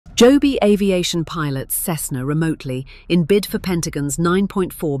Joby Aviation pilots Cessna remotely in bid for Pentagon's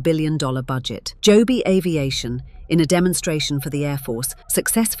 $9.4 billion budget. Joby Aviation, in a demonstration for the Air Force,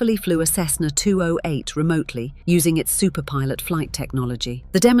 successfully flew a Cessna 208 remotely using its Superpilot flight technology.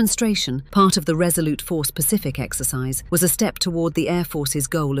 The demonstration, part of the Resolute Force Pacific exercise, was a step toward the Air Force's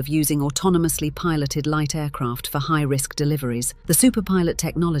goal of using autonomously piloted light aircraft for high-risk deliveries. The Superpilot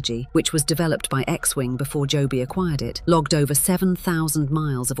technology, which was developed by Xwing before Joby acquired it, logged over 7,000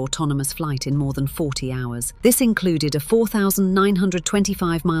 miles of autonomous flight in more than 40 hours. This included a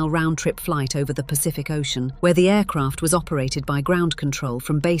 4,925-mile round-trip flight over the Pacific Ocean, where the aircraft was operated by ground control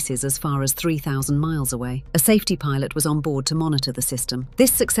from bases as far as 3,000 miles away. A safety pilot was on board to monitor the system.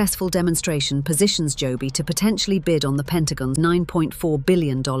 This successful demonstration positions Joby to potentially bid on the Pentagon's $9.4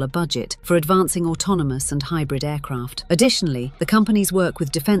 billion budget for advancing autonomous and hybrid aircraft. Additionally, the company's work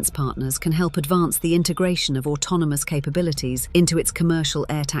with defense partners can help advance the integration of autonomous capabilities into its commercial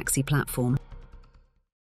air taxi platform.